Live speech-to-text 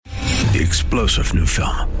The explosive new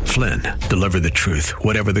film, Flynn, deliver the truth,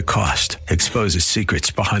 whatever the cost, exposes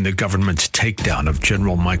secrets behind the government's takedown of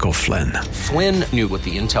General Michael Flynn. Flynn knew what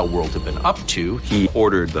the intel world had been up to. He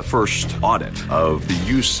ordered the first audit of the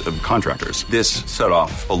use of contractors. This set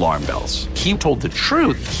off alarm bells. He told the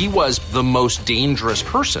truth. He was the most dangerous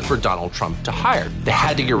person for Donald Trump to hire. They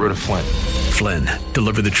had to get rid of Flynn. Flynn,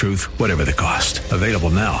 deliver the truth, whatever the cost. Available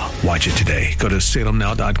now. Watch it today. Go to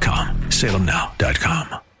salemnow.com.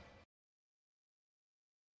 salemnow.com.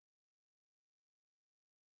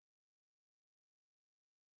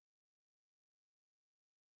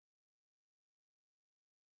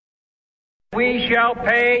 We shall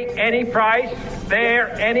pay any price, bear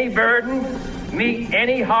any burden, meet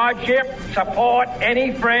any hardship, support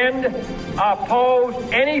any friend, oppose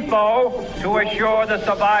any foe to assure the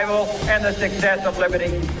survival and the success of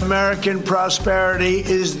liberty. American prosperity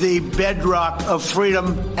is the bedrock of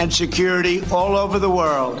freedom and security all over the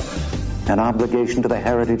world. An obligation to the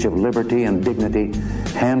heritage of liberty and dignity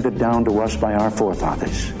handed down to us by our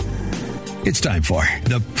forefathers. It's time for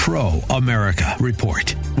the Pro America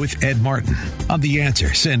Report with Ed Martin on The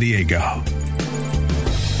Answer San Diego.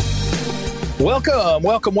 Welcome.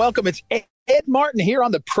 It's Ed Martin here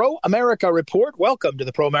on the Pro America Report. Welcome to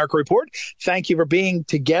the Pro America Report. Thank you for being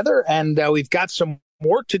together, and we've got some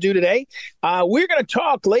work to do today. We're going to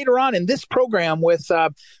talk later on in this program with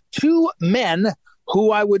two men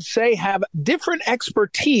who I would say have different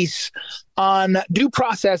expertise on due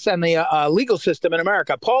process and the legal system in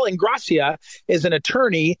America. Paul Ingrassia is an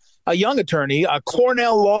attorney, a young attorney, a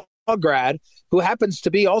Cornell law grad, who happens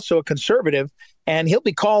to be also a conservative, and he'll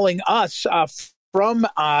be calling us from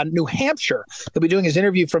New Hampshire. He'll be doing his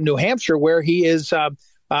interview from New Hampshire, where he is on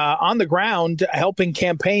the ground helping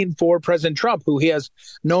campaign for President Trump, who he has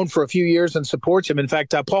known for a few years and supports him. In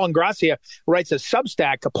fact, Paul Ingrassia writes a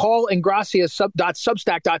Substack,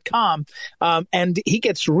 paulingrassia.substack.com, and he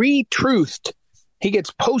gets retruthed. He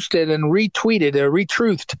gets posted and retweeted,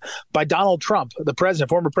 retruthed by Donald Trump, the president,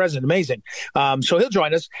 former president. Amazing. So he'll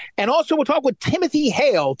join us. And also we'll talk with Timothy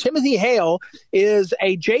Hale. Timothy Hale is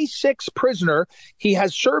a J6 prisoner. He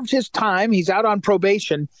has served his time. He's out on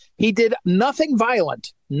probation. He did nothing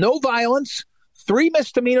violent, no violence, 3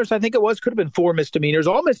 misdemeanors. I think it was, could have been 4 misdemeanors,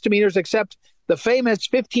 all misdemeanors except the famous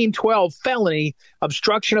 1512 felony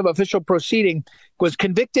obstruction of official proceeding. Was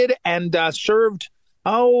convicted and served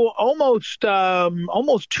almost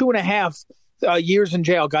 2.5 years in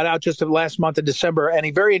jail. Got out just last month in December, and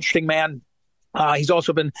a very interesting man. He's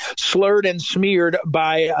also been slurred and smeared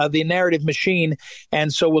by the narrative machine,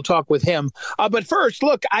 and so we'll talk with him. But first,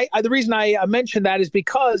 look, the reason I mentioned that is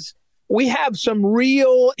because we have some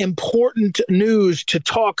real important news to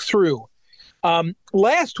talk through.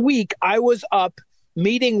 Last week, I was up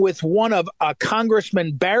meeting with one of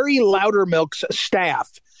Congressman Barry Loudermilk's staff.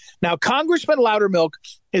 Now, Congressman Loudermilk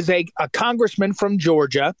is a congressman from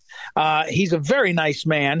Georgia. He's a very nice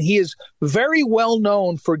man. He is very well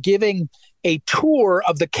known for giving a tour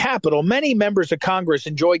of the Capitol. Many members of Congress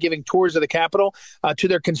enjoy giving tours of the Capitol to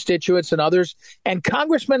their constituents and others. And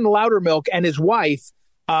Congressman Loudermilk and his wife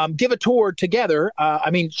give a tour together.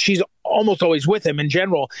 She's almost always with him in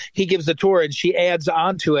general. He gives the tour and she adds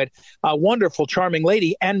on to it. A wonderful, charming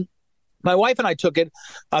lady. And my wife and I took it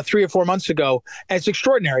 3 or 4 months ago. And it's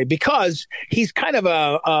extraordinary because he's kind of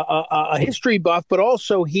a history buff, but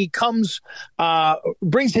also he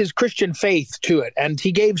brings his Christian faith to it. And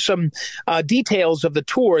he gave some details of the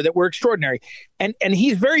tour that were extraordinary. And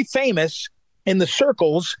he's very famous in the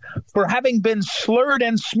circles for having been slurred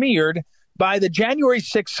and smeared by the January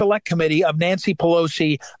 6th Select Committee of Nancy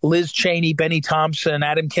Pelosi, Liz Cheney, Benny Thompson,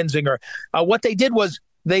 Adam Kinzinger. What they did was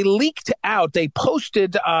they leaked out, they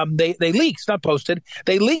posted, they leaked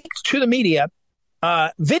to the media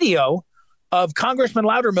video of Congressman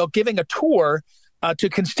Loudermilk giving a tour to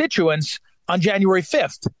constituents on January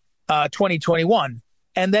 5th, 2021.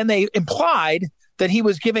 And then they implied that he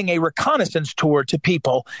was giving a reconnaissance tour to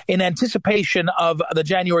people in anticipation of the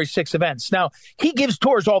January 6th events. Now, he gives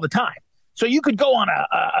tours all the time. So you could go on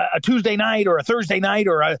a Tuesday night or a Thursday night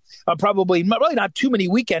or probably not too many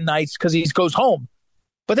weekend nights because he goes home.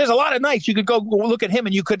 But there's a lot of nights you could go look at him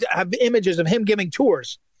and you could have images of him giving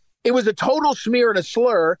tours. It was a total smear and a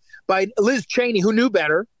slur by Liz Cheney, who knew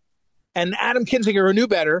better, and Adam Kinzinger, who knew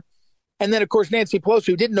better. And then, of course, Nancy Pelosi,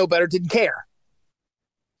 who didn't know better, didn't care.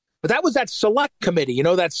 But that was that select committee,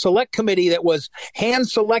 that select committee that was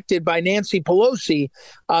hand-selected by Nancy Pelosi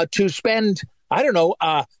to spend,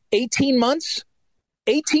 18 months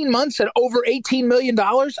at over $18 million,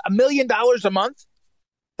 $1 million a month.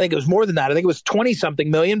 I think it was more than that. I think it was 20-something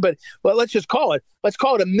million, but let's just call it. Let's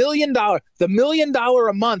call it $1 million. The $1 million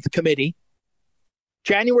a month committee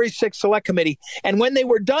January 6th Select Committee. And when they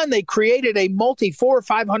were done, they created a 400 or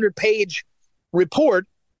 500 page report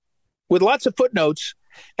with lots of footnotes.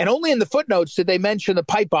 And only in the footnotes did they mention the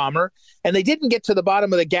pipe bomber. And they didn't get to the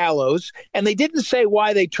bottom of the gallows. And they didn't say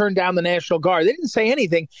why they turned down the National Guard. They didn't say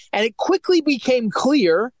anything. And it quickly became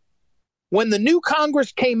clear when the new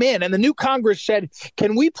Congress came in and the new Congress said,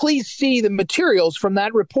 can we please see the materials from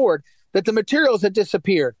that report, that the materials had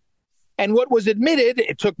disappeared. And what was admitted,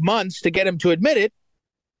 it took months to get him to admit it,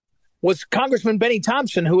 was Congressman Benny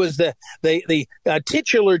Thompson, who was the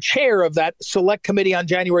titular chair of that Select Committee on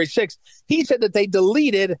January 6th. He said that they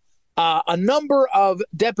deleted a number of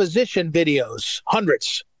deposition videos,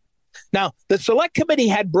 hundreds. Now, the Select Committee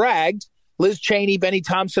had bragged, Liz Cheney, Benny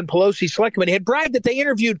Thompson, Pelosi Select Committee had bragged that they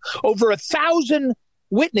interviewed over 1,000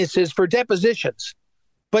 witnesses for depositions,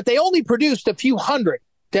 but they only produced a few hundred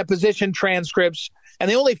deposition transcripts, and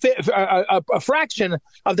they only fit a fraction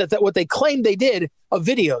of what they claimed they did of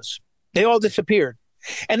videos. They all disappeared.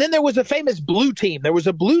 And then there was a famous blue team. There was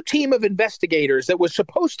a blue team of investigators that was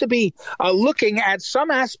supposed to be looking at some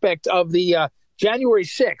aspect of the January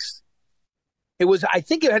 6th. It was, I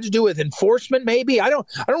think it had to do with enforcement, maybe. I don't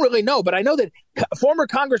really know, but I know that former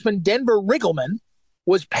Congressman Denver Riggleman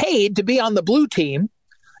was paid to be on the blue team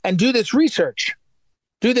and do this research,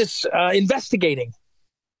 do this investigating.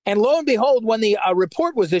 And lo and behold, when the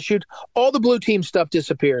report was issued, all the blue team stuff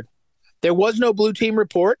disappeared. There was no blue team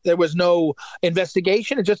report. There was no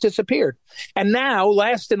investigation. It just disappeared. And now, in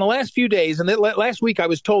the last few days, and last week I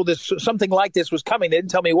was told something like this was coming. They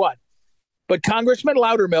didn't tell me what. But Congressman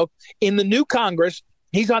Loudermilk, in the new Congress,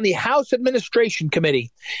 he's on the House Administration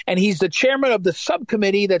Committee, and he's the chairman of the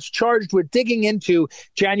subcommittee that's charged with digging into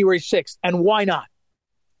January 6th. And why not?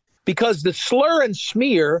 Because the slur and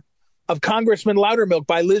smear of Congressman Loudermilk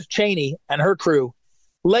by Liz Cheney and her crew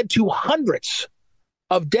led to hundreds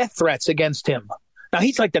of death threats against him. Now,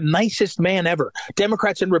 he's like the nicest man ever.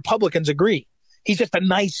 Democrats and Republicans agree. He's just a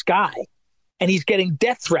nice guy. And he's getting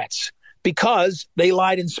death threats because they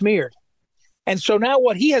lied and smeared. And so now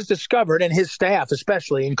what he has discovered, and his staff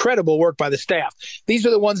especially, incredible work by the staff. These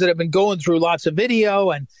are the ones that have been going through lots of video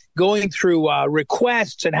and going through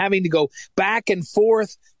requests and having to go back and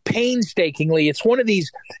forth painstakingly. It's one of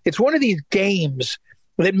these games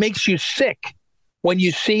that makes you sick when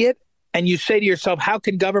you see it. And you say to yourself, how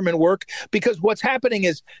can government work? Because what's happening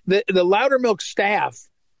is the Loudermilk staff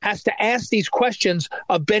has to ask these questions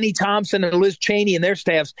of Benny Thompson and Liz Cheney and their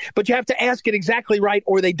staffs, but you have to ask it exactly right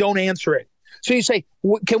or they don't answer it. So you say,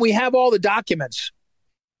 can we have all the documents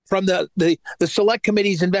from the Select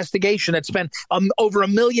Committee's investigation that spent over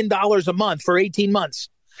 $1 million a month for 18 months?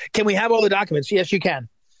 Can we have all the documents? Yes, you can.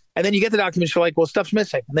 And then you get the documents. You're like, well, stuff's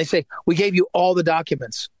missing. And they say, we gave you all the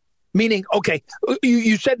documents. Meaning, okay,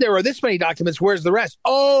 you said there are this many documents. Where's the rest?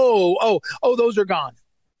 Oh, those are gone.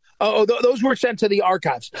 Those were sent to the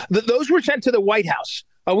archives. Those were sent to the White House.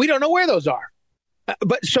 We don't know where those are.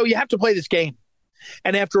 But so you have to play this game.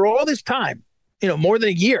 And after all this time, more than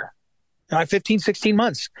a year, 15, 16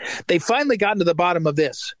 months, they finally gotten to the bottom of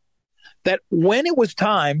this, that when it was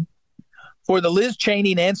time for the Liz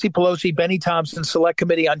Cheney, Nancy Pelosi, Benny Thompson Select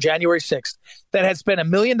Committee on January 6th that had spent $1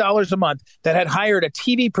 million a month, that had hired a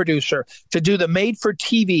TV producer to do the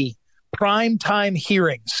made-for-TV primetime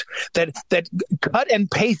hearings, that cut and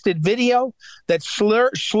pasted video, that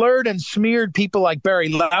slurred and smeared people like Barry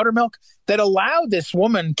Loudermilk, that allowed this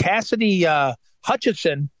woman, Cassidy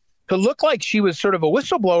Hutchinson, to look like she was sort of a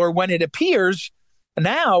whistleblower when it appears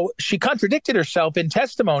now she contradicted herself in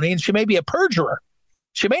testimony and she may be a perjurer.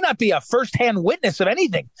 She may not be a firsthand witness of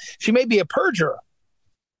anything. She may be a perjurer.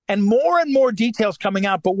 And more details coming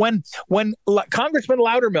out. But when Congressman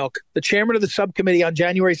Loudermilk, the chairman of the subcommittee on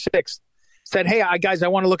January 6th, said, hey, guys, I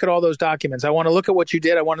want to look at all those documents. I want to look at what you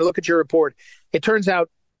did. I want to look at your report. It turns out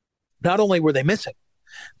not only were they missing,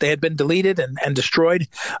 they had been deleted and destroyed.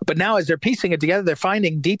 But now as they're piecing it together, they're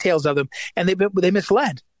finding details of them. And they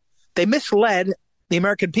misled. They misled the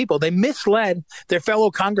American people. They misled their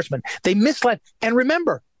fellow congressmen. They misled. And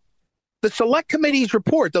remember, the Select Committee's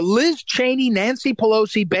report, the Liz Cheney, Nancy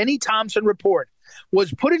Pelosi, Benny Thompson report,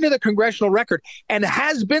 was put into the congressional record and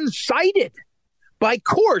has been cited by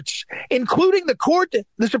courts, including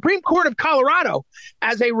the Supreme Court of Colorado,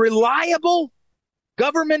 as a reliable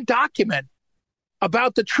government document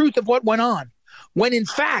about the truth of what went on, when in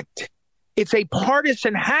fact it's a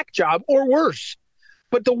partisan hack job or worse.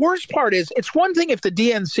 But the worst part is, it's one thing if the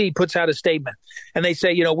DNC puts out a statement and they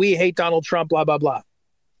say, we hate Donald Trump, blah, blah, blah.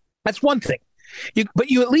 That's one thing.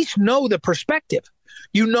 But you at least know the perspective.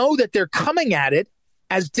 You know that they're coming at it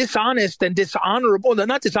as dishonest and dishonorable. They're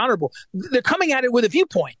not dishonorable. They're coming at it with a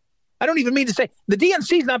viewpoint. I don't even mean to say the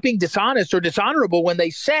DNC is not being dishonest or dishonorable when they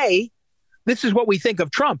say this is what we think of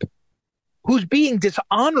Trump. Who's being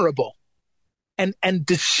dishonorable and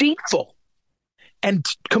deceitful and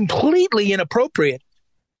completely inappropriate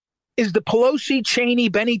is the Pelosi, Cheney,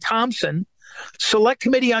 Benny Thompson Select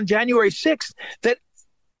Committee on January 6th that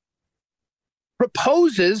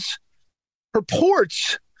purports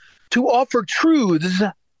to offer truths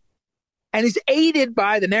and is aided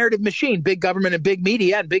by the narrative machine, big government and big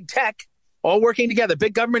media and big tech, all working together.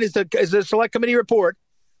 Big government is the Select Committee report.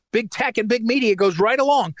 Big tech and big media goes right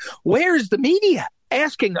along. Where's the media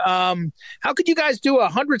asking, how could you guys do a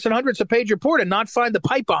hundreds and hundreds of page report and not find the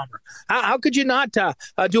pipe bomber? How could you not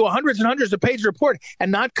do a hundreds and hundreds of page report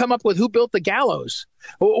and not come up with who built the gallows?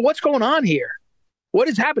 What's going on here? What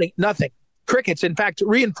is happening? Nothing. Crickets. In fact,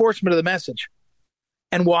 reinforcement of the message.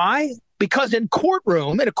 And why? Because in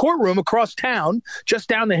a courtroom across town, just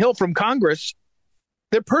down the hill from Congress,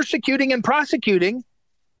 they're persecuting and prosecuting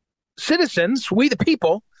citizens, we the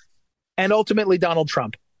people, and ultimately Donald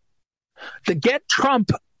Trump. The get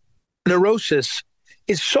Trump neurosis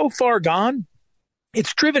is so far gone.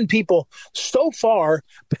 It's driven people so far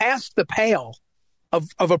past the pale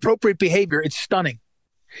of appropriate behavior. It's stunning.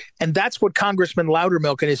 And that's what Congressman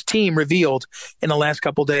Loudermilk and his team revealed in the last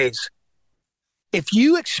couple days. If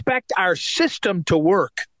you expect our system to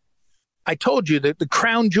work, I told you that the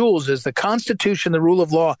crown jewels is the Constitution, the rule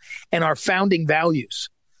of law, and our founding values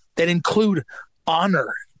that include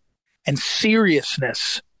honor and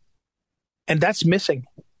seriousness. And that's missing.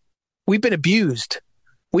 We've been abused.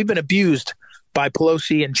 We've been abused by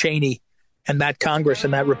Pelosi and Cheney and that Congress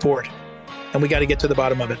and that report. And we got to get to the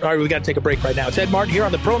bottom of it. All right, we got to take a break right now. It's Ed Martin here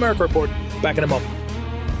on the Pro America Report. Back in a moment.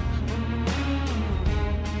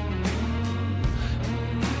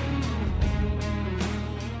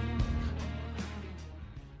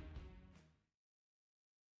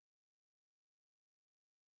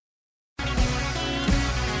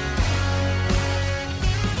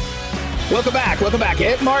 Welcome back.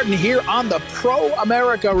 Ed Martin here on the Pro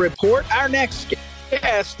America Report. Our next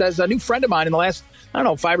guest is a new friend of mine in the last,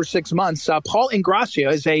 5 or 6 months. Paul Ingrassia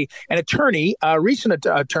is an attorney, a recent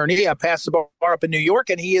attorney, passed the bar up in New York,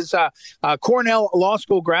 and he is a Cornell Law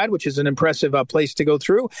School grad, which is an impressive place to go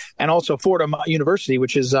through, and also Fordham University,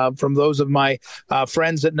 which is, from those of my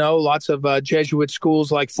friends that know, lots of Jesuit schools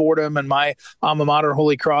like Fordham and my alma mater,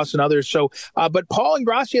 Holy Cross, and others. So, but Paul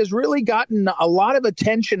Ingrassia has really gotten a lot of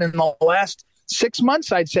attention in the last 6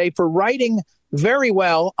 months, I'd say, for writing very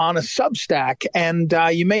well on a Substack. And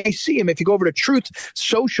you may see him if you go over to Truth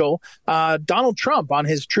Social. Donald Trump on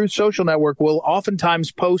his Truth Social network will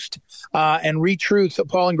oftentimes post and retruth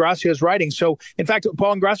Paul Ingrassia's writing. So, in fact,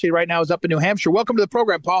 Paul Ingrassia right now is up in New Hampshire. Welcome to the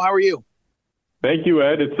program, Paul. How are you? Thank you,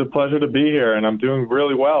 Ed. It's a pleasure to be here, and I'm doing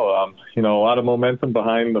really well. A lot of momentum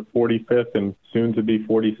behind the 45th and soon to be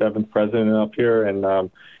 47th president up here, and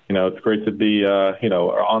it's great to be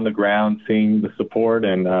on the ground, seeing the support,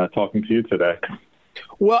 and talking to you today.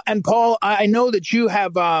 Well, and Paul, I know that you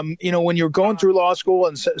have, when you're going through law school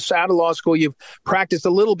and out of law school, you've practiced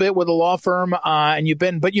a little bit with a law firm, and you've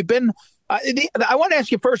been. I want to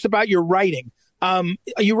ask you first about your writing.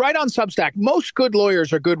 You write on Substack. Most good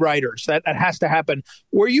lawyers are good writers. That has to happen.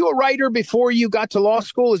 Were you a writer before you got to law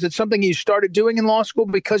school? Is it something you started doing in law school?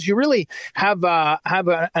 Because you really have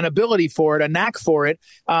an ability for it, a knack for it.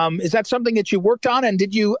 Is that something that you worked on? And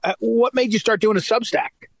what made you start doing a Substack?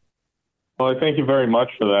 Well, I thank you very much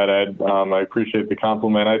for that, Ed. I appreciate the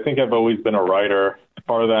compliment. I think I've always been a writer.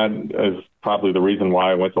 Part of that is probably the reason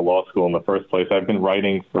why I went to law school in the first place. I've been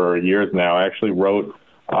writing for years now. I actually wrote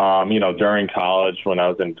during college when I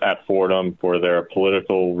was at Fordham for their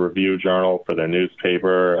political review journal for their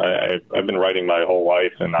newspaper. I've been writing my whole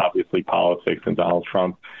life, and obviously politics and Donald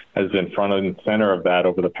Trump has been front and center of that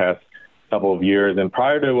over the past couple of years. And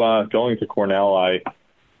prior to going to Cornell, I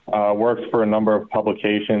worked for a number of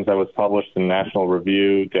publications. I was published in National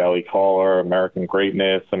Review, Daily Caller, American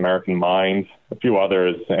Greatness, American Mind, a few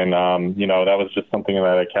others. And, that was just something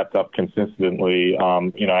that I kept up consistently.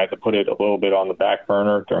 I had to put it a little bit on the back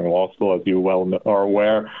burner during law school, as you well are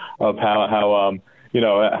aware of how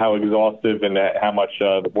exhaustive and how much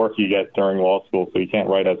work you get during law school. So you can't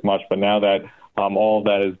write as much. But now that all of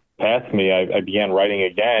that is past me, I began writing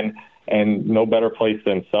again. And no better place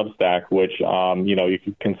than Substack, which, you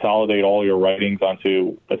can consolidate all your writings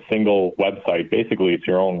onto a single website. Basically, it's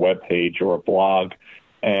your own web page or a blog.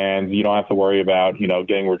 And you don't have to worry about,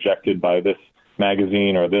 getting rejected by this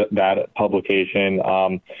magazine or that publication.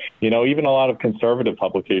 Even a lot of conservative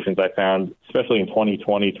publications I found, especially in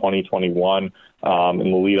 2020, 2021, in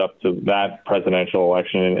the lead up to that presidential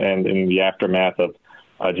election and in the aftermath of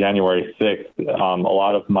January 6th, a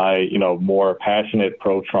lot of my, more passionate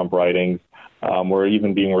pro-Trump writings were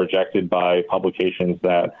even being rejected by publications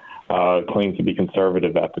that claimed to be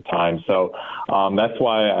conservative at the time. So that's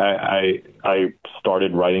why I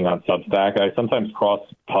started writing on Substack. I sometimes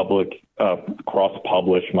cross-publish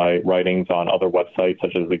my writings on other websites,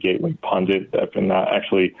 such as the Gateway Pundit. I've been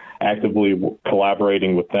actually actively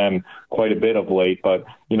collaborating with them quite a bit of late. But,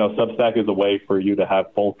 Substack is a way for you to have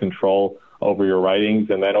full control over your writings.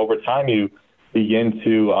 And then over time, you begin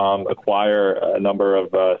to acquire a number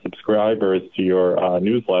of subscribers to your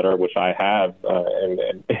newsletter, which I have.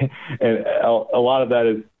 And a lot of that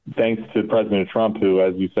is thanks to President Trump, who,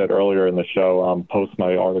 as you said earlier in the show, posts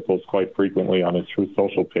my articles quite frequently on his Truth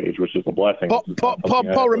Social page, which is a blessing.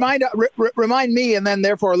 Paul, remind me, and then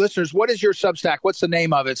therefore our listeners, what is your Substack? What's the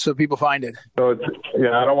name of it so people find it? So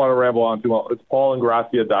I don't want to ramble on too long. It's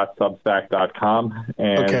paulingracia.substack.com,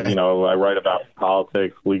 and okay. I write about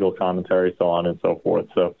politics, legal commentary, so on and so forth.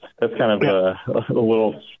 So that's kind of a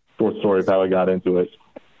little short story of how I got into it.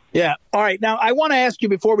 Yeah. All right. Now, I want to ask you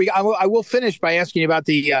before I will finish by asking you about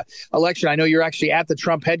the election. I know you're actually at the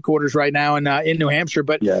Trump headquarters right now in New Hampshire,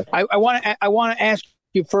 but yes. I want to ask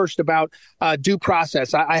you first about due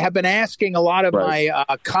process. I have been asking a lot of my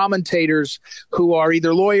commentators who are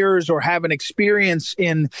either lawyers or have an experience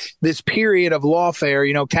in this period of lawfare.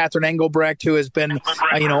 Catherine Engelbrecht, who has been,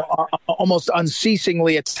 almost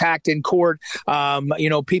unceasingly attacked in court.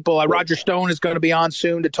 People, Roger Stone is going to be on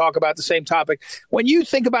soon to talk about the same topic. When you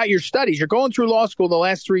think about your studies, you're going through law school the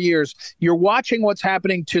last 3 years. You're watching what's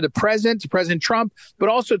happening to the president, to President Trump, but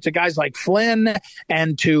also to guys like Flynn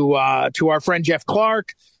and to our friend Jeff Clark.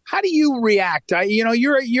 How do you react?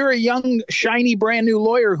 You're a young, shiny, brand new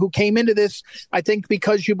lawyer who came into this, I think,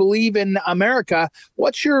 because you believe in America.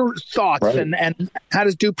 What's your thoughts, and how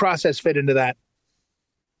does due process fit into that?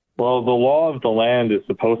 Well, the law of the land is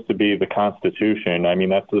supposed to be the Constitution. I mean,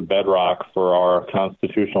 that's the bedrock for our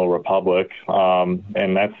constitutional republic,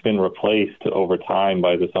 and that's been replaced over time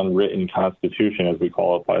by this unwritten Constitution, as we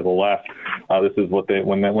call it, by the left. This is what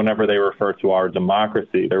whenever they refer to our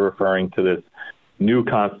democracy, they're referring to this new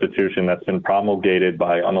Constitution that's been promulgated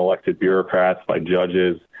by unelected bureaucrats, by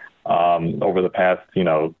judges over the past,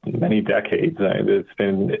 many decades. It's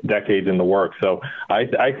been decades in the works. So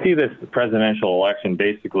I see this presidential election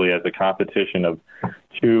basically as a competition of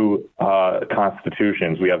two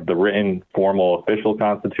constitutions. We have the written, formal, official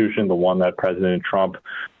Constitution, the one that President Trump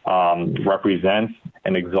represents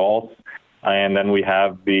and exalts. And then we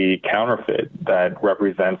have the counterfeit that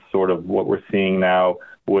represents sort of what we're seeing now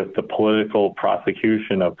with the political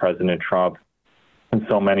prosecution of President Trump and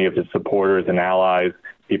so many of his supporters and allies,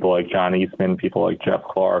 people like John Eastman, people like Jeff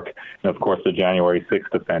Clark, and of course the January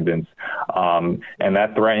 6th defendants. And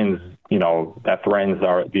that threatens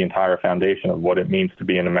the entire foundation of what it means to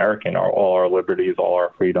be an American, all our liberties, all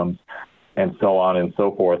our freedoms, and so on and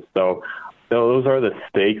so forth. So those are the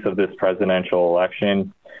stakes of this presidential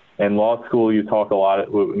election. In law school, you talk a lot,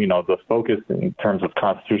 the focus in terms of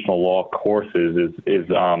constitutional law courses is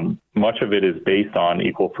much of it is based on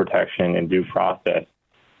equal protection and due process.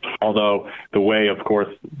 Although the way, of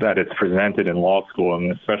course, that it's presented in law school,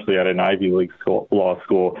 and especially at an Ivy League law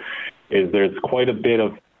school, is there's quite a bit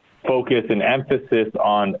of focus and emphasis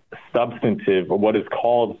on substantive, or what is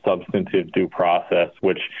called substantive due process,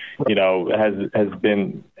 which, has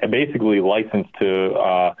been basically licensed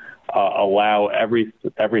to allow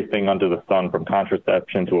everything under the sun, from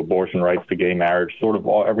contraception to abortion rights to gay marriage, sort of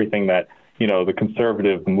everything that, the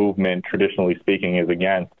conservative movement, traditionally speaking, is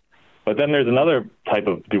against. But then there's another type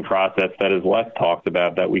of due process that is less talked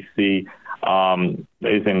about that we see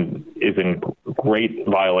is in great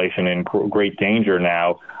violation and great danger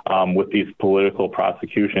now with these political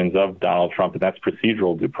prosecutions of Donald Trump, and that's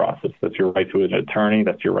procedural due process. That's your right to an attorney.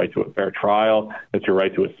 That's your right to a fair trial. That's your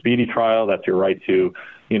right to a speedy trial. That's your right to,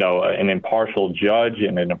 an impartial judge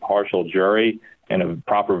and an impartial jury and a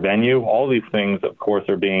proper venue. All these things, of course,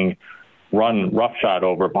 are being run roughshod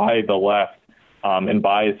over by the left and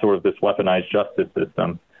by sort of this weaponized justice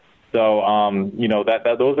system. So,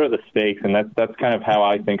 those are the stakes, and that's kind of how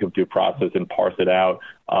I think of due process and parse it out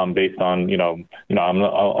based on, I'm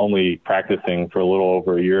only practicing for a little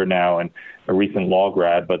over a year now and a recent law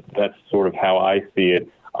grad, but that's sort of how I see it.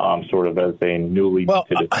 Sort of as a newly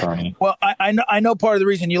minted attorney. Well, I know part of the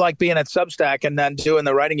reason you like being at Substack and then doing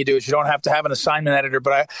the writing you do is you don't have to have an assignment editor,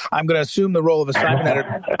 but I'm going to assume the role of assignment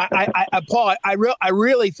editor. Paul, I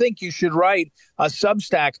really think you should write a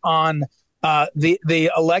Substack on the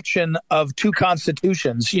election of two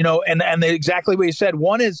constitutions, and exactly what you said.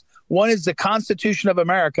 One is the Constitution of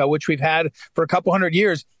America, which we've had for a couple hundred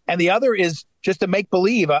years, and the other is just a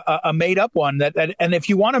make-believe, a made-up one. And if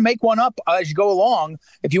you want to make one up as you go along,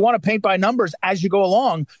 if you want to paint by numbers as you go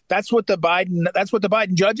along, that's what the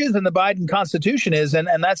Biden judges and the Biden Constitution is, and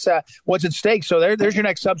that's what's at stake. So there's your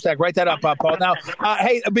next Substack. Write that up, Paul. Now,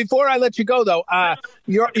 hey, before I let you go, though,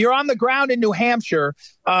 you're on the ground in New Hampshire.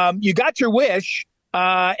 You got your wish.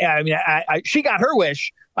 She got her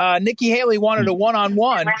wish. Nikki Haley wanted a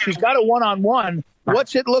one-on-one. She's got a one-on-one.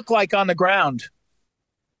 What's it look like on the ground?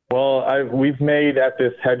 Well, we've made at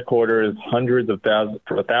this headquarters hundreds of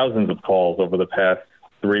thousands of calls over the past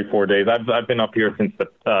 3-4 days. I've been up here since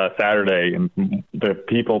Saturday, and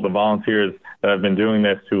the volunteers that have been doing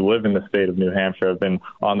this who live in the state of New Hampshire have been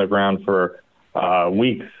on the ground for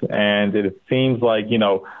weeks. And it seems like,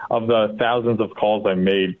 of the thousands of calls I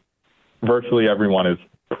made, virtually everyone is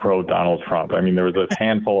pro Donald Trump. I mean, there was a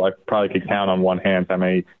handful, I probably could count on one hand how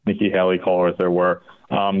many Nikki Haley callers there were.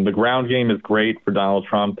 The ground game is great for Donald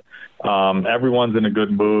Trump. Everyone's in a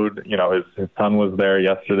good mood. His son was there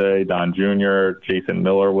yesterday, Don Jr., Jason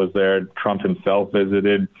Miller was there. Trump himself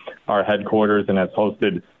visited our headquarters and has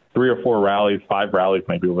hosted 3 or 4 rallies, 5 rallies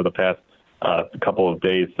maybe over the past couple of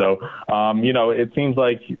days. So, it seems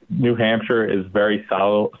like New Hampshire is very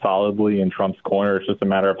solidly in Trump's corner. It's just a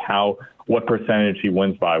matter of what percentage he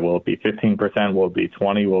wins by. Will it be 15%? Will it be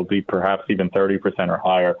 20%? Will it be perhaps even 30% or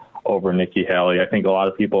higher over Nikki Haley? I think a lot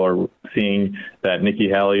of people are seeing that Nikki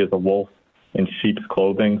Haley is a wolf in sheep's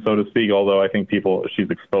clothing, so to speak, although I think she's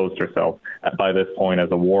exposed herself by this point as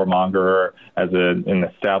a warmonger, as an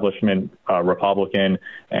establishment Republican,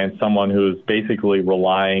 and someone who's basically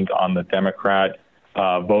relying on the Democrat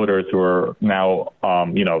voters who are now,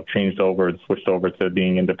 changed over and switched over to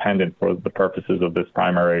being independent for the purposes of this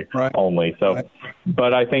primary only. So,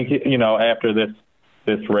 but I think, after this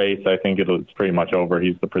race, I think it's pretty much over.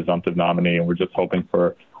 He's the presumptive nominee, and we're just hoping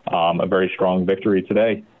for a very strong victory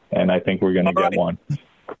today. And I think we're going to get one.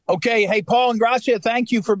 Okay. Hey, Paul Ingrassia,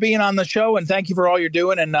 thank you for being on the show, and thank you for all you're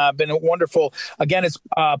doing, and been wonderful. Again, it's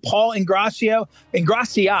Paul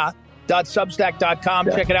Ingrassia.substack.com.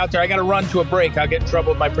 Check it out there. I got to run to a break. I'll get in trouble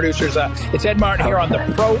with my producers. It's Ed Martin here on the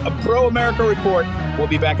Pro America Report. We'll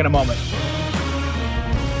be back in a moment.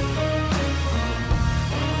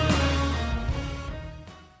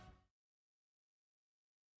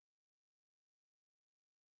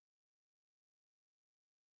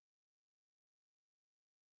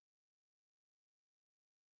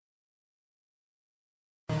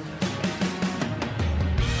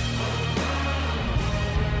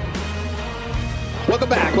 Welcome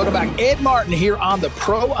back. Ed Martin here on the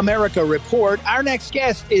Pro America Report. Our next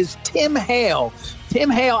guest is Tim Hale. Tim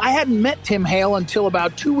Hale, I hadn't met Tim Hale until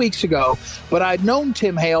about 2 weeks ago, but I'd known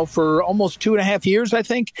Tim Hale for almost 2.5 years, I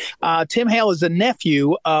think. Tim Hale is the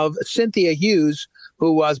nephew of Cynthia Hughes,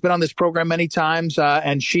 who has been on this program many times,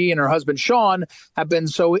 and she and her husband, Sean, have been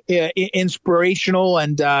so inspirational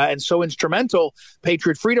and so instrumental.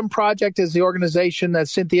 Patriot Freedom Project is the organization that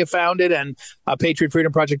Cynthia founded, and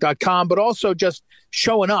PatriotFreedomProject.com, but also just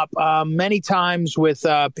showing up many times with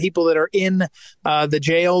people that are in the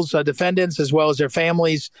jails, defendants, as well as their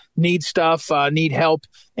families, need stuff, need help.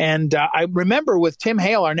 And I remember with Tim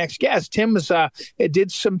Hale, our next guest, Tim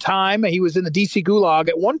did some time. He was in the D.C. Gulag.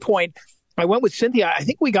 At one point, I went with Cynthia. I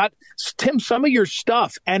think we got, Tim, some of your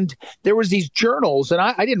stuff. And there was these journals, and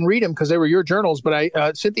I didn't read them because they were your journals, but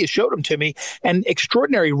Cynthia showed them to me. And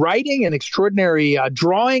extraordinary writing and extraordinary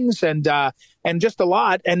drawings and just a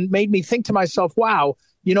lot, and made me think to myself, wow,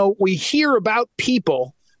 we hear about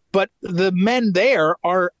people, but the men there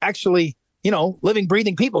are actually, living,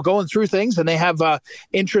 breathing people going through things, and they have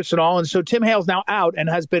interests and all. And so Tim Hale's now out and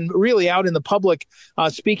has been really out in the public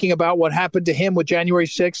speaking about what happened to him with January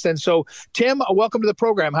 6th. And so, Tim, welcome to the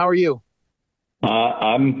program. How are you?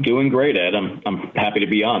 I'm doing great, Ed. I'm happy to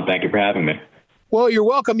be on. Thank you for having me. Well, you're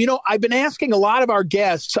welcome. I've been asking a lot of our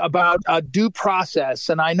guests about due process.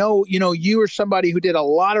 And I know, you are somebody who did a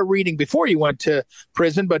lot of reading before you went to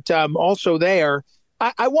prison, but also there.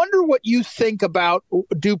 I wonder what you think about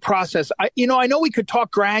due process. I know we could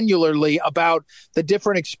talk granularly about the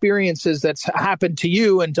different experiences that's happened to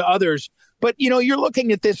you and to others, but you're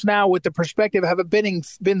looking at this now with the perspective of having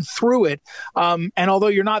been through it. And although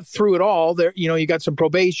you're not through it all, there, you got some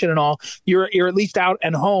probation and all. You're at least out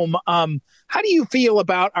and home. How do you feel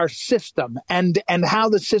about our system and how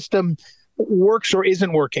the system works or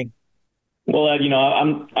isn't working? Well, Ed,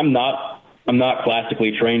 I'm not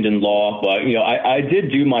classically trained in law, but, I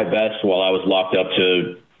did do my best while I was locked up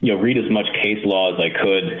to, read as much case law as I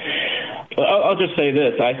could. I'll just say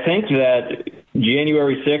this. I think that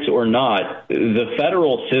January 6th or not, the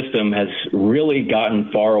federal system has really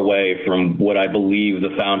gotten far away from what I believe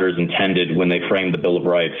the founders intended when they framed the Bill of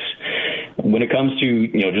Rights. when it comes to,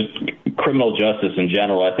 just criminal justice in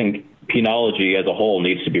general, I think penology as a whole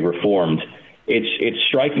needs to be reformed. It's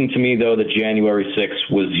striking to me, though, that January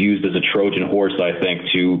 6th was used as a Trojan horse, I think,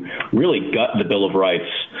 to really gut the Bill of Rights.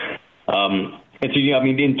 And so,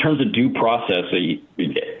 in terms of due process,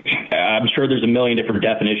 I'm sure there's a million different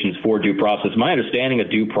definitions for due process. My understanding of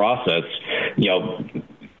due process,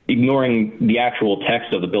 ignoring the actual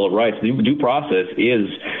text of the Bill of Rights, due process is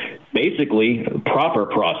basically proper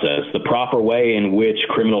process, the proper way in which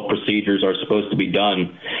criminal procedures are supposed to be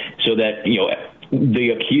done so that, the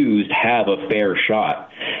accused have a fair shot.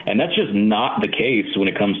 And that's just not the case when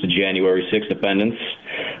it comes to January 6th defendants.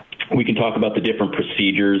 We can talk about the different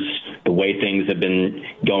procedures, the way things have been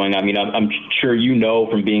going. I mean, I'm sure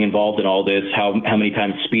from being involved in all this, how many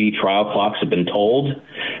times speedy trial clocks have been told,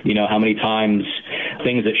 how many times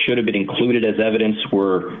things that should have been included as evidence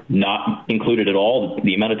were not included at all,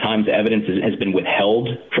 the amount of times evidence has been withheld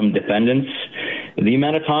from defendants, the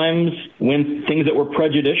amount of times when things that were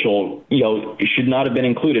prejudicial, should not have been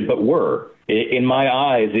included, but were. In my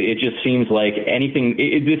eyes, it just seems like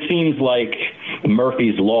it seems like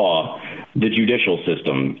Murphy's Law, the judicial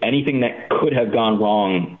system. Anything that could have gone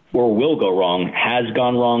wrong or will go wrong has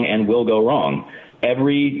gone wrong and will go wrong.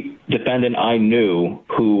 Every defendant I knew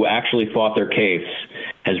who actually fought their case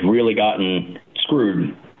has really gotten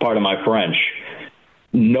screwed, pardon my French.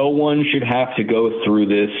 No one should have to go through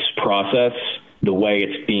this process the way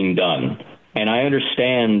it's being done. And I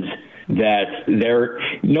understand that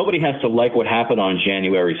nobody has to like what happened on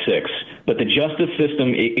January 6th, but the justice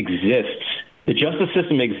system exists. The justice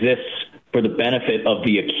system exists for the benefit of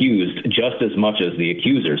the accused just as much as the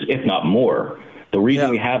accusers, if not more. The reason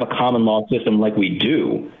we have a common law system like we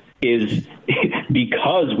do is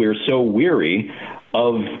because we're so weary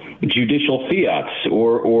of judicial fiats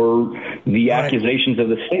or the accusations of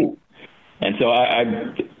the state. And so I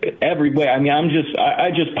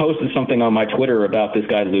just posted something on my Twitter about this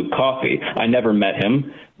guy, Luke Coffey. I never met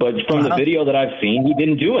him, but from the video that I've seen, he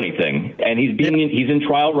didn't do anything. And he's in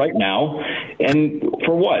trial right now. And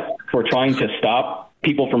for what? For trying to stop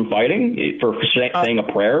people from fighting? For saying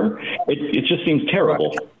a prayer? It just seems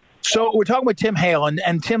terrible. So we're talking with Tim Hale,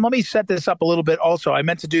 and Tim, let me set this up a little bit also. I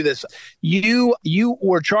meant to do this. You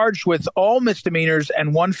were charged with all misdemeanors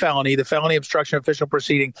and one felony, the felony obstruction of official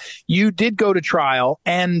proceeding. You did go to trial,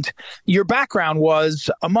 and your background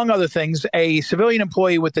was, among other things, a civilian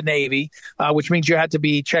employee with the Navy, which means you had to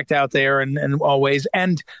be checked out there in all ways,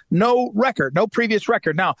 and no previous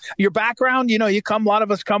record. Now, your background, a lot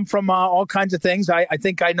of us come from all kinds of things. I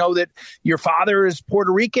think I know that your father is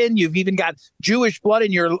Puerto Rican. You've even got Jewish blood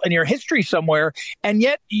in your history somewhere. And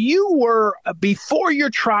yet you were, before your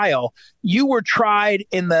trial, you were tried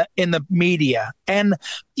in the media. And,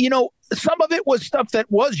 some of it was stuff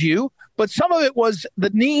that was you, but some of it was the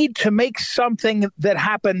need to make something that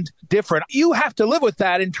happened different. You have to live with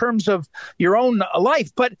that in terms of your own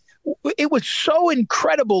life. But it was so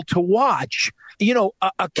incredible to watch,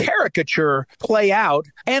 a caricature play out.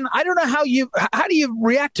 And I don't know how do you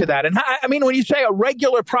react to that? And when you say a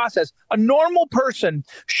regular process, a normal person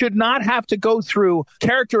should not have to go through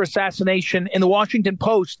character assassination in the Washington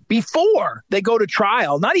Post before they go to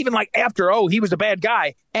trial, not even like after, he was a bad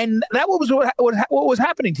guy. And that was what was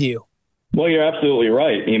happening to you. Well, you're absolutely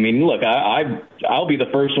right. I mean, look, I'll be the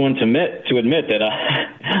first one to admit that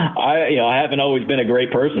I haven't always been a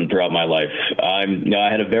great person throughout my life. I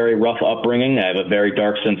had a very rough upbringing. I have a very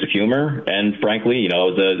dark sense of humor, and frankly, I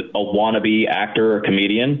was a wannabe actor or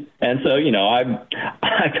comedian. And so,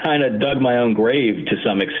 I kind of dug my own grave to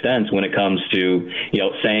some extent when it comes to,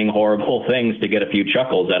 saying horrible things to get a few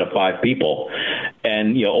chuckles out of 5 people.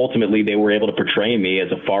 And, ultimately, they were able to portray me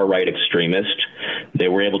as a far-right extremist. They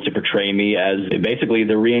were able to portray me as basically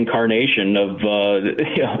the reincarnation of,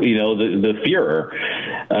 the Führer.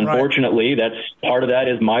 Unfortunately, that's part of that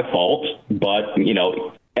is my fault. But,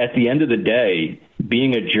 at the end of the day,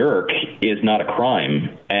 being a jerk is not a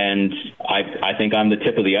crime. And I think I'm the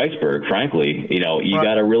tip of the iceberg, frankly. You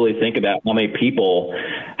got to really think about how many people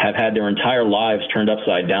have had their entire lives turned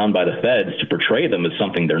upside down by the feds to portray them as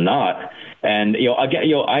something they're not. And,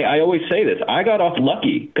 I always say this. I got off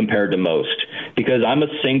lucky compared to most because I'm a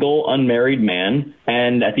single, unmarried man.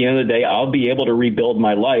 And at the end of the day, I'll be able to rebuild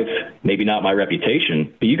my life, maybe not my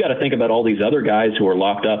reputation. But you got to think about all these other guys who are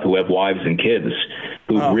locked up who have wives and kids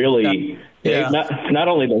who not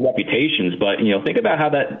only their reputations, but, think about how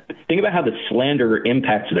the slander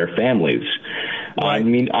impacts their families. Right. I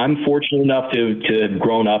mean, I'm fortunate enough to have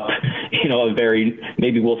grown up, a very,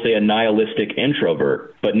 maybe we'll say a nihilistic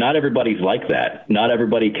introvert, but not everybody's like that. Not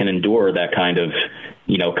everybody can endure that kind of,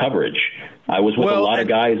 coverage. I was with a lot of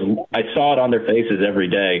guys. I saw it on their faces every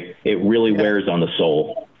day. It really wears on the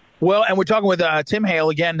soul. Well, and we're talking with Tim Hale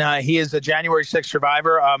again. He is a January 6th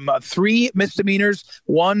survivor. 3 misdemeanors,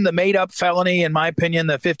 1, the made-up felony, in my opinion,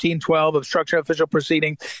 the 1512 obstruction of official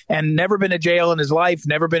proceeding, and never been to jail in his life,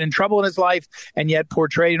 never been in trouble in his life, and yet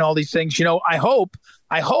portrayed in all these things. You know, I hope,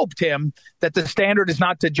 Tim, that the standard is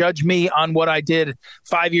not to judge me on what I did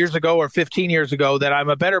 5 years ago or 15 years ago, that I'm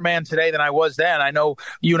a better man today than I was then. I know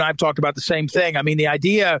you and I have talked about the same thing. I mean, the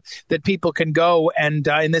idea that people can go and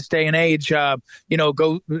in this day and age,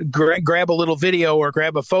 go grab a little video or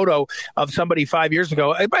grab a photo of somebody 5 years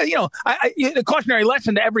ago. But, the cautionary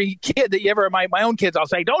lesson to every kid that you ever, my own kids, I'll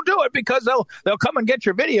say, don't do it because they'll come and get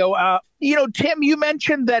your video. Tim, you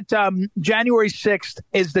mentioned that January 6th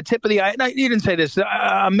is the tip of the eye. No, you didn't say this.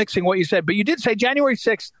 I'm mixing what you said, but you did say January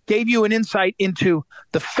 6th gave you an insight into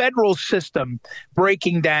the federal system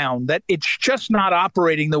breaking down, that it's just not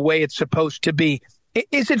operating the way it's supposed to be.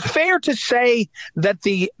 Is it fair to say that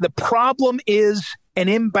the problem is an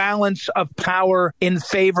imbalance of power in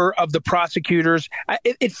favor of the prosecutors?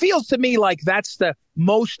 It feels to me like that's the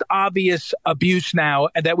most obvious abuse now,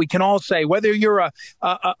 and that we can all say, whether you're a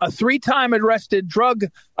 3-time arrested drug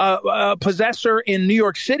possessor in New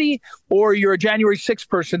York City or you're a January 6th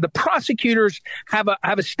person, the prosecutors have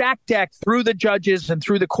a stacked deck through the judges and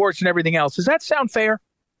through the courts and everything else. Does that sound fair?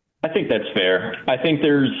 I think that's fair. I think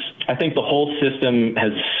the whole system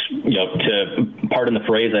has, to pardon the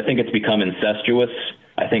phrase, I think it's become incestuous.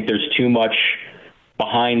 I think there's too much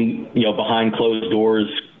behind closed doors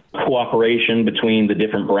cooperation between the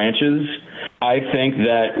different branches. I think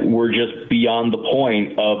that we're just beyond the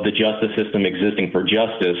point of the justice system existing for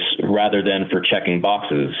justice rather than for checking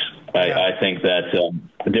boxes. I think that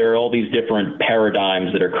there are all these different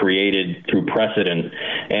paradigms that are created through precedent,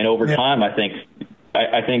 and over time, I think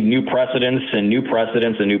new precedents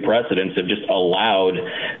have just allowed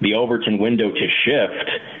the Overton window to shift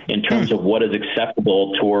in terms of what is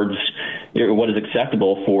acceptable for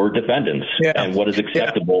defendants and what is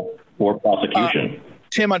acceptable for prosecution.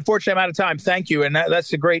 Tim, unfortunately, I'm out of time. Thank you. And that's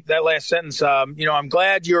that last sentence. I'm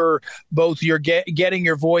glad you're getting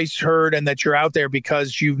your voice heard and that you're out there,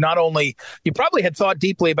 because you probably had thought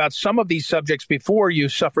deeply about some of these subjects before you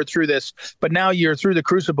suffered through this, but now you're through the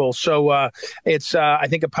crucible. So it's, I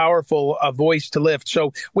think, a powerful voice to lift.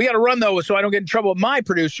 So we got to run, though, so I don't get in trouble with my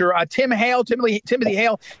producer, Tim Hale, Timothy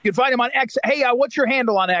Hale. You can find him on X. Hey, what's your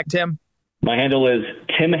handle on X, Tim? My handle is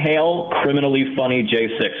Tim Hale, criminally funny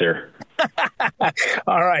J6er.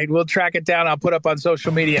 All right, we'll track it down. I'll put up on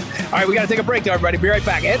social media. All right, we got to take a break, everybody. Be right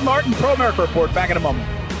back. Ed Martin, Pro America Report, back in a moment.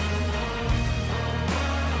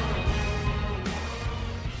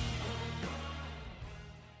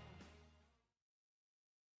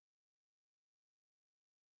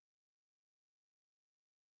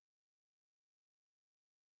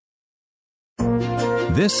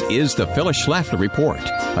 This is the Phyllis Schlafly Report,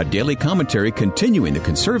 a daily commentary continuing the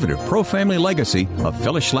conservative pro-family legacy of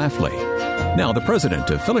Phyllis Schlafly. Now, the president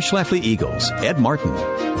of Phyllis Schlafly Eagles, Ed Martin.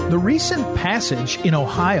 The recent passage in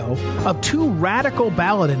Ohio of 2 radical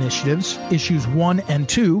ballot initiatives, Issues 1 and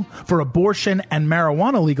 2, for abortion and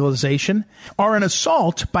marijuana legalization, are an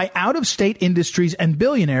assault by out-of-state industries and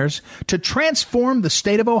billionaires to transform the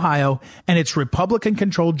state of Ohio and its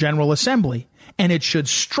Republican-controlled General Assembly, and it should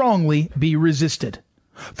strongly be resisted.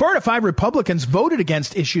 4 to 5 Republicans voted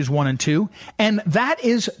against Issues 1 and 2, and that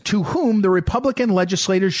is to whom the Republican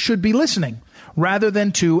legislators should be listening, rather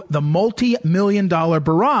than to the multi-million-dollar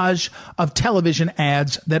barrage of television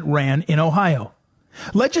ads that ran in Ohio.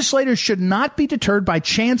 Legislators should not be deterred by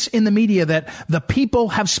chants in the media that the people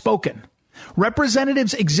have spoken.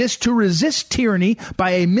 Representatives exist to resist tyranny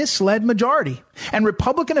by a misled majority, and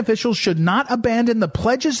Republican officials should not abandon the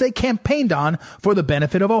pledges they campaigned on for the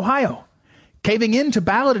benefit of Ohio. Caving into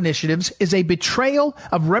ballot initiatives is a betrayal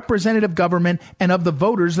of representative government and of the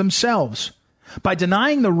voters themselves. By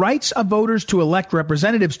denying the rights of voters to elect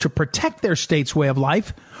representatives to protect their state's way of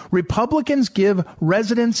life, Republicans give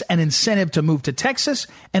residents an incentive to move to Texas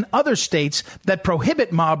and other states that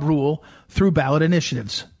prohibit mob rule through ballot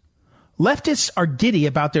initiatives. Leftists are giddy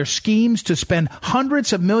about their schemes to spend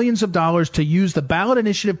hundreds of millions of dollars to use the ballot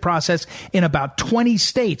initiative process in about 20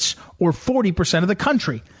 states, or 40% of the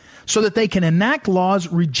country, so that they can enact laws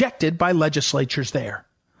rejected by legislatures there.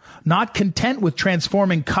 Not content with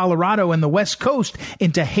transforming Colorado and the West Coast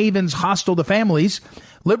into havens hostile to families,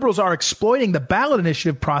 liberals are exploiting the ballot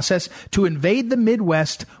initiative process to invade the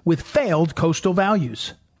Midwest with failed coastal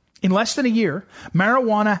values. In less than a year,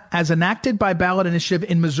 marijuana, as enacted by ballot initiative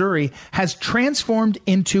in Missouri, has transformed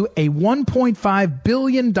into a $1.5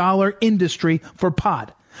 billion industry for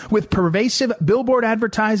pot, with pervasive billboard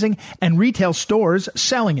advertising and retail stores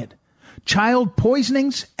selling it. Child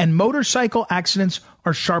poisonings and motorcycle accidents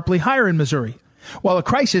are sharply higher in Missouri, while a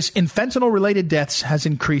crisis in fentanyl-related deaths has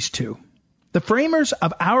increased too. The framers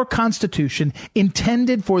of our Constitution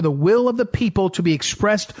intended for the will of the people to be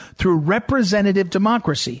expressed through representative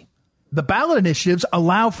democracy. The ballot initiatives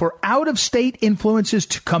allow for out-of-state influences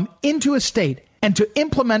to come into a state and to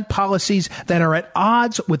implement policies that are at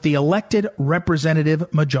odds with the elected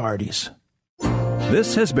representative majorities.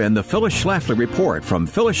 This has been the Phyllis Schlafly Report from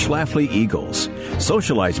Phyllis Schlafly Eagles.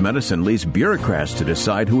 Socialized medicine leaves bureaucrats to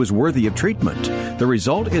decide who is worthy of treatment. The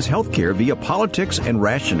result is healthcare via politics and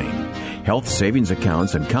rationing. Health savings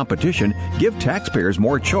accounts and competition give taxpayers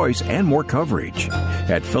more choice and more coverage.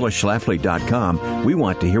 At PhyllisSchlafly.com, we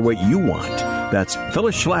want to hear what you want. That's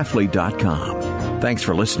PhyllisSchlafly.com. Thanks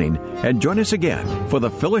for listening, and join us again for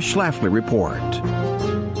the Phyllis Schlafly Report.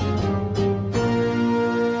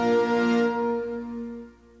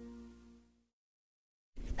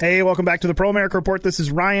 Hey, welcome back to the Pro America Report. This is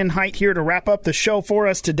Ryan Haidt here to wrap up the show for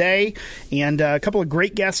us today. And a couple of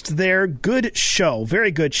great guests there. Good show. Very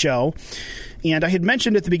good show. And I had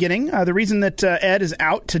mentioned at the beginning, the reason that Ed is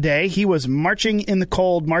out today, he was marching in the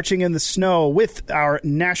cold, marching in the snow with our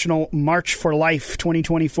National March for Life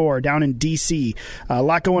 2024 down in D.C. A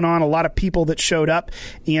lot going on, a lot of people that showed up.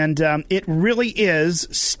 And it really is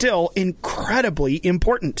still incredibly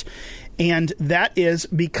important. And that is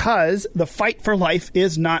because the fight for life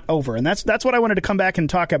is not over. And that's what I wanted to come back and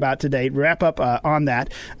talk about today, wrap up on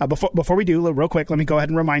that. Before we do, real quick, let me go ahead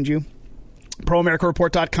and remind you.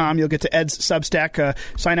 ProAmericaReport.com. You'll get to Ed's Substack.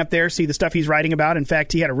 Sign up there, see the stuff he's writing about. In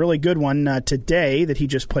fact, he had a really good one today that he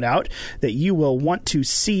just put out that you will want to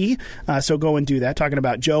see. So go and do that, talking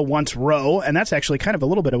about Joe Wants Roe. And that's actually kind of a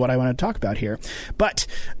little bit of what I want to talk about here. But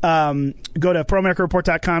go to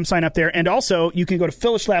ProAmericaReport.com, sign up there. And also, you can go to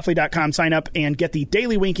PhyllisSchlafly.com, sign up, and get the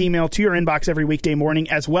Daily Wink email to your inbox every weekday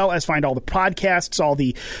morning, as well as find all the podcasts, all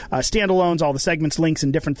the standalones, all the segments, links,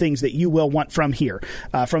 and different things that you will want from here,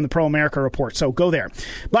 from the Pro America Report. So go there.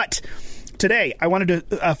 But today, I wanted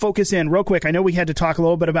to focus in real quick. I know we had to talk a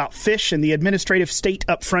little bit about fish and the administrative state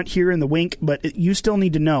up front here in the Wink, but you still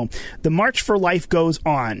need to know. The March for Life goes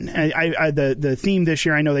on. The theme this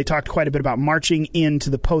year, I know they talked quite a bit about marching into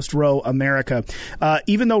the post-Roe America.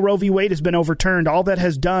 Even though Roe v. Wade has been overturned, all that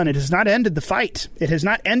has done, it has not ended the fight. It has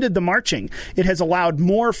not ended the marching. It has allowed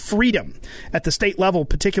more freedom at the state level,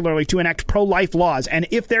 particularly to enact pro-life laws. And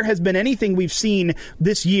if there has been anything we've seen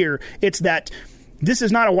this year, it's that this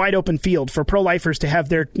is not a wide open field for pro-lifers to have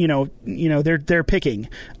their, their picking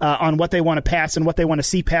on what they want to pass and what they want to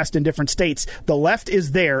see passed in different states. The left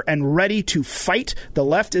is there and ready to fight. The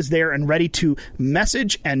left is there and ready to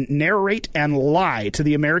message and narrate and lie to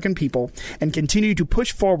the American people and continue to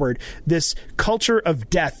push forward this culture of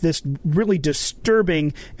death, this really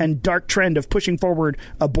disturbing and dark trend of pushing forward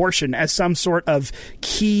abortion as some sort of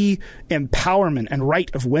key empowerment and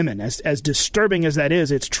right of women. As disturbing as that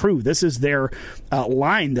is, it's true. This is their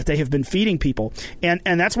line that they have been feeding people. And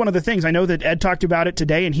that's one of the things. I know that Ed talked about it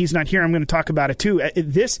today, and he's not here. I'm going to talk about it too.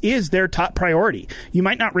 This is their top priority. You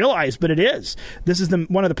might not realize, but it is. This is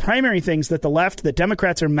one of the primary things that the left, that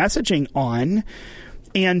Democrats are messaging on.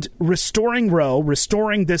 And restoring Roe,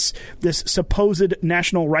 restoring this supposed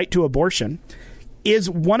national right to abortion is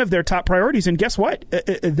one of their top priorities. And guess what?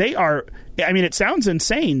 They are, I mean, it sounds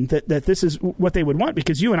insane that this is what they would want,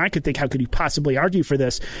 because you and I could think, how could you possibly argue for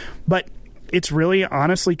this? But it's really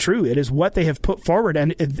honestly true. It is what they have put forward.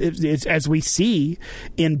 And it's, as we see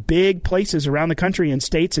in big places around the country and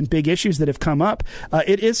states and big issues that have come up,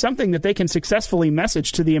 it is something that they can successfully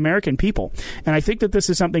message to the American people. And I think that this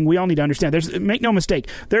is something we all need to understand. Make no mistake,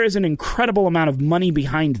 there is an incredible amount of money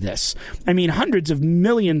behind this. I mean, hundreds of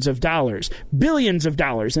millions of dollars, billions of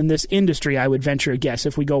dollars in this industry, I would venture a guess,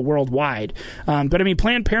 if we go worldwide. But I mean,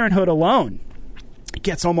 Planned Parenthood alone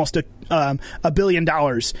gets almost $1 billion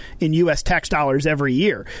in U.S. tax dollars every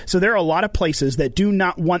year. So there are a lot of places that do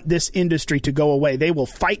not want this industry to go away. They will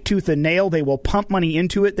fight tooth and nail. They will pump money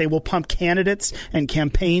into it. They will pump candidates and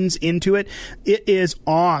campaigns into it. It is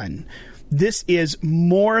on. This is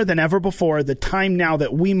more than ever before the time now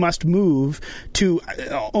that we must move to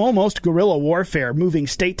almost guerrilla warfare, moving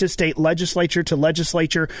state to state, legislature to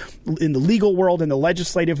legislature, in the legal world, in the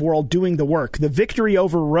legislative world, doing the work. The victory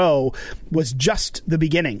over Roe was just the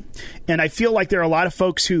beginning. And I feel like there are a lot of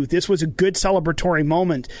folks who this was a good celebratory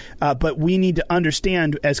moment, but we need to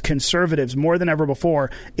understand as conservatives more than ever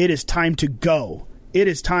before, it is time to go. It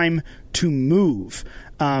is time to move.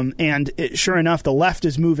 Sure enough, the left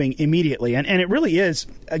is moving immediately. And it really is,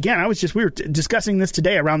 again, we were discussing this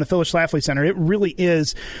today around the Phyllis Schlafly Center. It really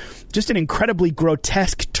is just an incredibly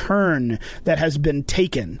grotesque turn that has been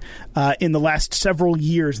taken in the last several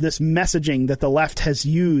years, this messaging that the left has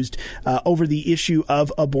used over the issue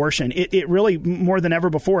of abortion. It really, more than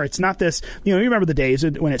ever before, it's not this, you remember the days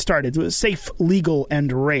when it started. It was safe, legal,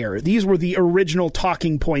 and rare. These were the original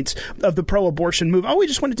talking points of the pro-abortion movement. Oh, we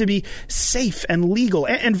just want it to be safe and legal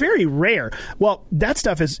and very rare. Well, that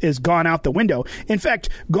stuff is gone out the window. In fact,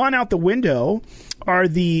 gone out the window are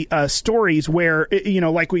the stories where,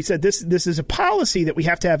 like we said, this is a policy that we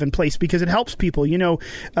have to have in place because it helps people.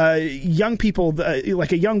 Young people,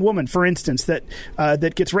 like a young woman, for instance, that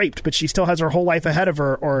gets raped, but she still has her whole life ahead of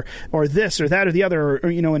her, or this or that or the other, or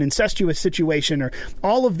an incestuous situation, or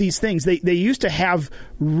all of these things. They used to have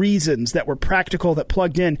reasons that were practical, that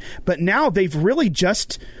plugged in, but now they've really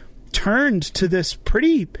just turned to this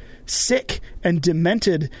pretty sick and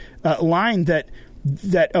demented line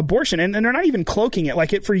that abortion, and they're not even cloaking it.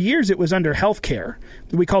 Like for years, it was under health care.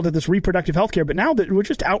 We called it this reproductive health care, but now that we're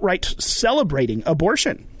just outright celebrating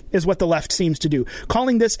abortion is what the left seems to do,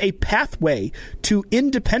 calling this a pathway to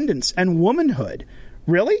independence and womanhood.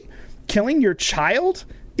 Really? Killing your child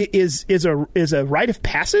is a rite of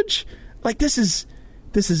passage? Like this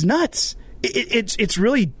is nuts. It's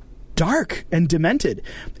really dark and demented.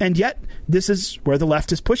 And yet this is where the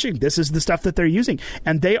left is pushing. This is the stuff that they're using.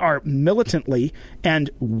 And they are militantly and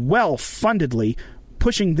well-fundedly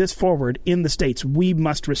pushing this forward in the states. We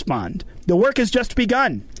must respond. The work has just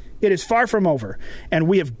begun. It is far from over. And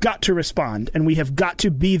we have got to respond. And we have got to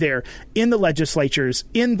be there in the legislatures,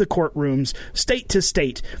 in the courtrooms, state to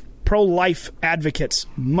state. Pro-life advocates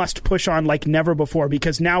must push on like never before,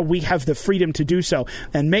 because now we have the freedom to do so.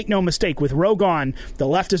 And make no mistake, with Roe gone, the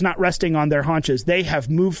left is not resting on their haunches. They have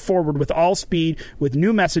moved forward with all speed, with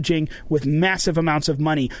new messaging, with massive amounts of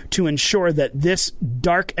money to ensure that this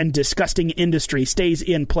dark and disgusting industry stays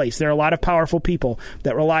in place. There are a lot of powerful people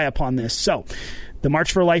that rely upon this. So the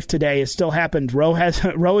March for Life today has still happened. Roe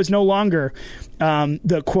is no longer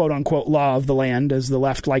the quote-unquote law of the land, as the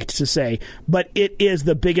left liked to say, but it is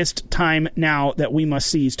the biggest time now that we must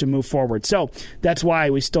seize to move forward. So that's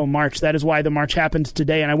why we still march. That is why the march happened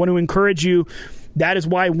today, and I want to encourage you. That is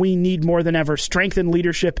why we need more than ever strengthened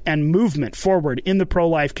leadership and movement forward in the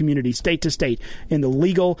pro-life community, state to state, in the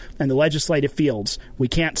legal and the legislative fields. We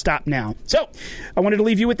can't stop now. So I wanted to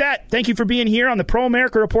leave you with that. Thank you for being here on the Pro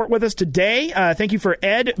America Report with us today. Thank you for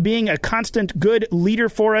Ed being a constant good leader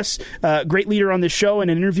for us, great leader on this show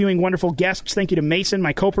and interviewing wonderful guests. Thank you to Mason,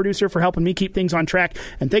 my co-producer, for helping me keep things on track.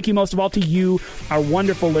 And thank you most of all to you, our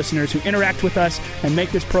wonderful listeners who interact with us and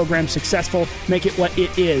make this program successful, make it what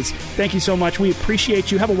it is. Thank you so much. We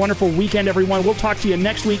appreciate you. Have a wonderful weekend, everyone. We'll talk to you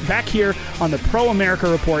next week back here on the Pro America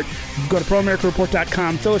Report. Go to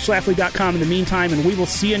proamericareport.com, phyllisschlafly.com in the meantime, and we will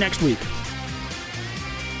see you next week.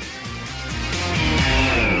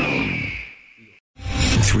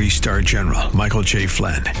 Three-star General Michael J.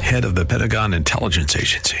 Flynn, head of the Pentagon Intelligence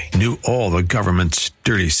Agency, knew all the government's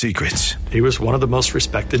dirty secrets. He was one of the most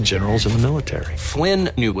respected generals in the military. Flynn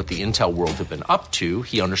knew what the intel world had been up to.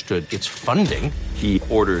 He understood its funding. He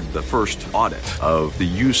ordered the first audit of the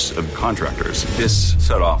use of contractors. This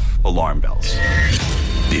set off alarm bells.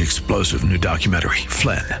 The explosive new documentary,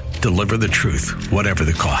 Flynn, Deliver the Truth, Whatever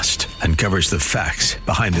the Cost, uncovers the facts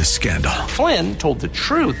behind this scandal. Flynn told the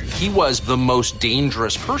truth. He was the most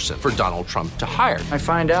dangerous person for Donald Trump to hire. I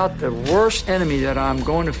find out the worst enemy that I'm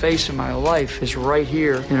going to face in my life is right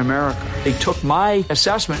here in America. They took my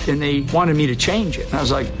assessment and they wanted me to change it. And I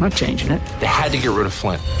was like, I'm not changing it. They had to get rid of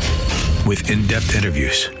Flynn. With in-depth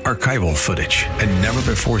interviews, archival footage, and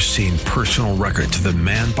never-before-seen personal records of the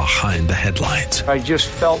man behind the headlines. I just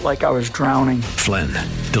felt like I was drowning. Flynn,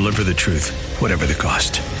 Deliver the Truth, Whatever the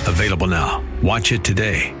Cost. Available now. Watch it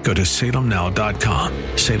today. Go to salemnow.com.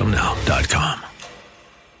 salemnow.com.